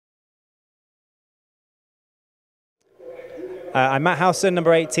I'm at Howson,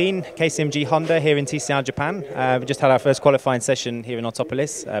 number 18, KCMG Honda here in TCR, Japan. We just had our first qualifying session here in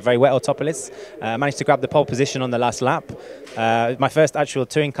Autopolis, very wet Autopolis. Managed to grab the pole position on the last lap. My first actual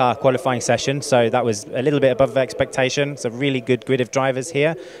touring car qualifying session, so that was a little bit above expectation. It's a really good grid of drivers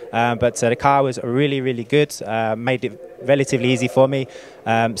here, but the car was really, really good, made it relatively easy for me.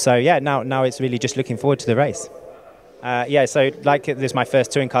 So yeah, now it's really just looking forward to the race. Yeah, so like this is my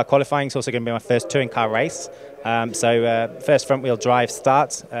first touring car qualifying. It's also going to be my first touring car race. First front-wheel drive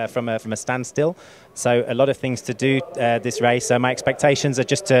start from a standstill. So a lot of things to do this race. So my expectations are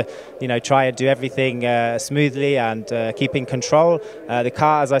just to, try and do everything smoothly and keep in control. The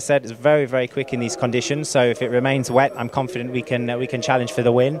car, as I said, is very, very quick in these conditions. So if it remains wet, I'm confident we can challenge for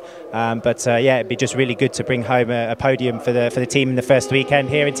the win. Yeah, it'd be just really good to bring home a podium for the team in the first weekend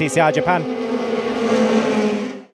here in TCR, Japan.